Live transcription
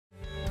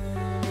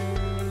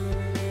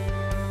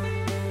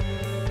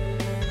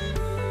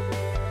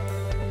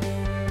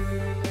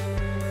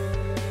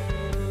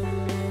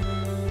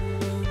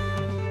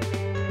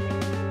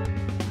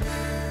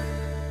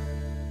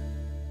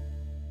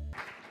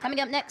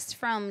Coming up next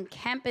from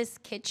Campus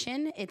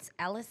Kitchen, it's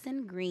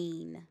Allyson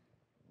Green.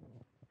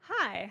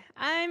 Hi,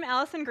 I'm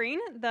Allyson Green,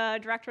 the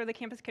director of the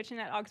Campus Kitchen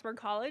at Augsburg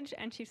College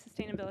and Chief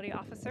Sustainability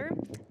Officer,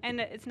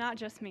 and it's not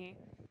just me.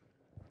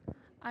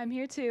 I'm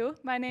here too.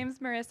 My name's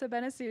Marisa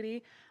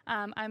Benasutti.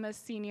 I'm a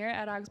senior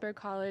at Augsburg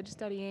College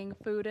studying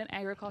food and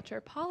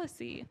agriculture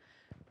policy.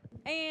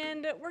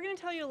 And we're going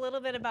to tell you a little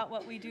bit about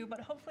what we do, but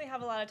hopefully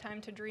have a lot of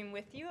time to dream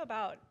with you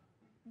about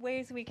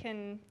ways we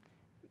can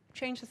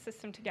change the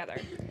system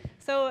together.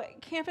 So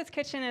Campus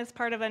Kitchen is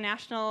part of a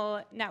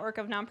national network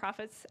of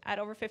nonprofits at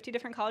over 50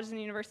 different colleges and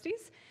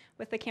universities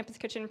with the Campus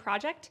Kitchen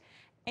Project.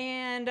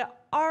 And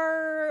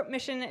our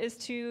mission is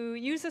to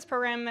use this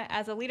program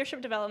as a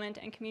leadership development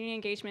and community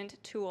engagement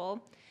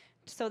tool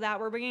so that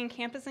we're bringing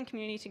campus and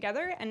community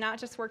together and not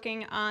just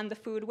working on the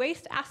food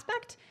waste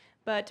aspect,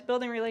 but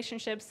building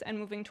relationships and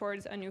moving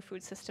towards a new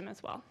food system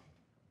as well.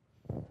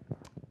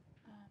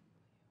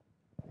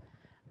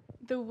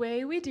 The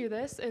way we do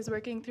this is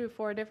working through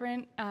 4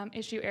 different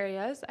issue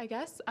areas, I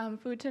guess.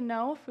 Food to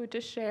know, food to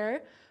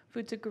share,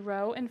 food to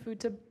grow, and food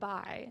to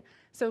buy.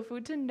 So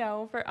food to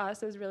know for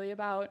us is really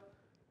about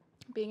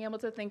being able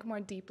to think more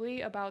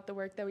deeply about the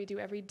work that we do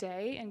every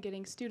day and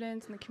getting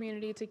students and the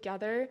community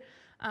together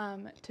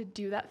to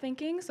do that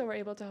thinking. So we're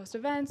able to host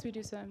events, we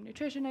do some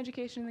nutrition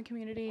education in the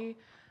community,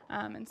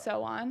 and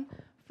so on.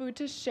 Food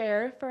to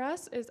share for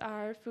us is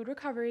our food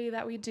recovery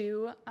that we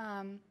do,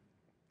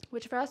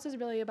 which for us is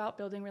really about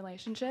building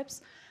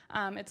relationships.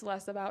 It's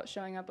less about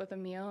showing up with a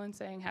meal and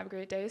saying, have a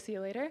great day, see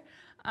you later.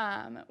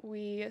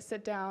 We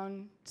sit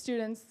down,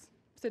 students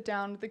sit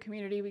down with the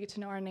community, we get to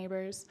know our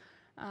neighbors,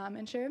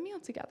 and share a meal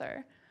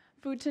together.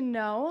 Food to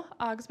know,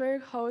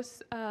 Augsburg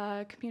hosts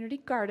a community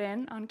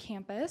garden on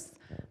campus,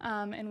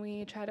 and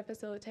we try to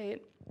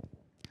facilitate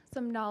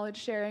some knowledge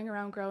sharing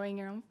around growing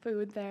your own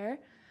food there.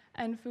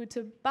 And food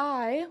to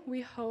buy,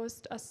 we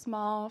host a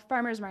small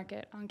farmers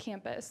market on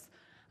campus.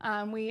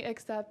 We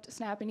accept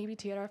SNAP and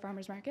EBT at our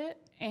farmers market,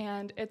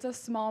 and it's a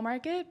small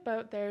market,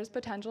 but there's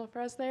potential for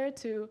us there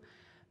to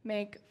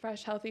make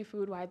fresh, healthy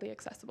food widely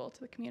accessible to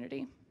the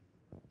community.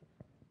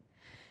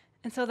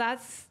 And so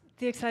that's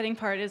the exciting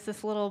part, is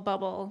this little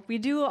bubble. We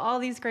do all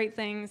these great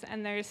things,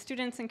 and there's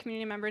students and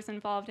community members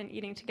involved in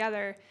eating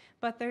together,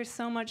 but there's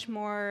so much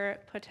more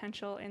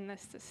potential in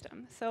this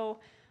system. So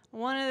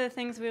one of the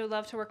things we would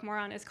love to work more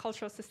on is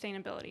cultural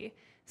sustainability.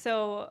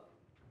 So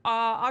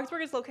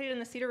Augsburg is located in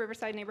the Cedar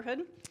Riverside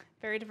neighborhood,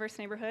 very diverse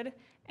neighborhood.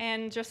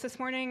 And just this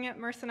morning,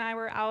 Marisa and I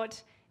were out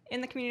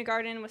in the community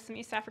garden with some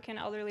East African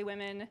elderly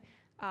women,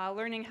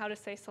 learning how to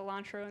say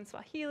cilantro in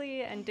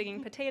Swahili and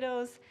digging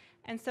potatoes.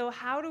 And so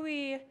how do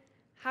we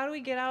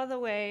get out of the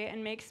way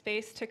and make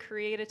space to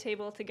create a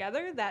table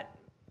together that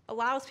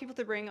allows people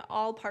to bring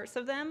all parts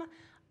of them,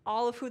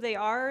 all of who they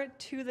are,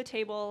 to the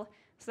table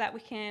so that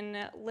we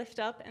can lift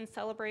up and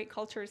celebrate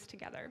cultures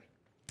together?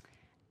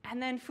 And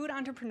then food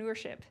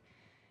entrepreneurship.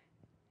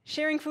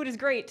 Sharing food is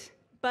great,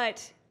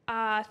 but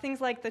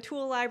things like the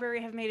tool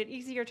library have made it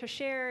easier to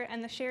share,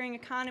 and the sharing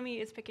economy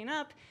is picking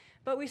up,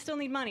 but we still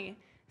need money.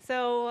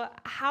 So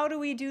how do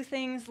we do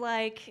things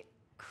like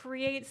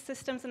create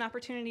systems and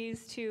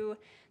opportunities to,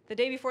 the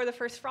day before the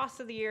first frost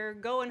of the year,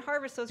 go and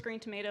harvest those green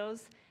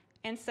tomatoes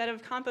instead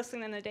of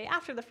composting them the day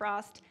after the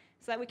frost,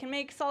 so that we can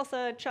make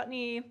salsa,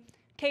 chutney,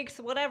 cakes,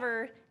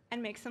 whatever,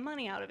 and make some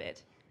money out of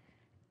it?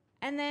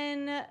 And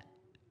then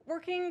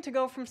working to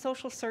go from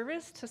social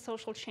service to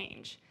social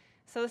change.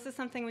 So this is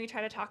something we try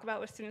to talk about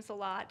with students a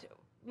lot.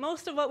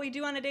 Most of what we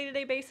do on a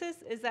day-to-day basis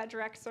is that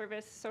direct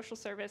service, social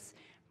service,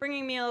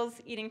 bringing meals,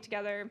 eating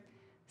together,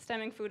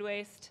 stemming food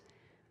waste.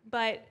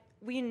 But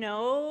we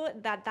know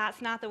that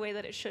that's not the way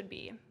that it should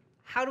be.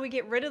 How do we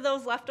get rid of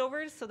those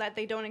leftovers so that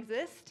they don't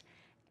exist?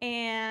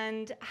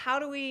 And how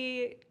do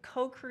we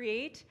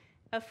co-create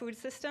a food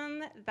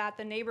system that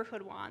the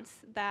neighborhood wants,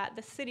 that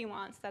the city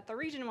wants, that the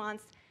region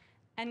wants,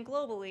 and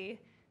globally?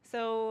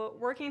 So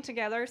working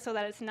together so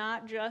that it's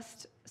not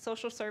just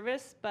social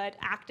service, but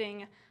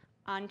acting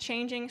on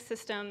changing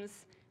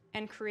systems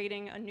and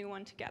creating a new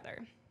one together.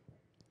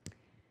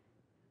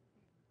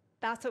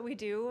 That's what we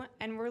do,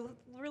 and we're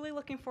really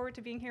looking forward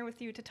to being here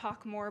with you to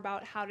talk more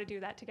about how to do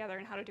that together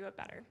and how to do it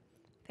better.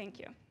 Thank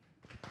you.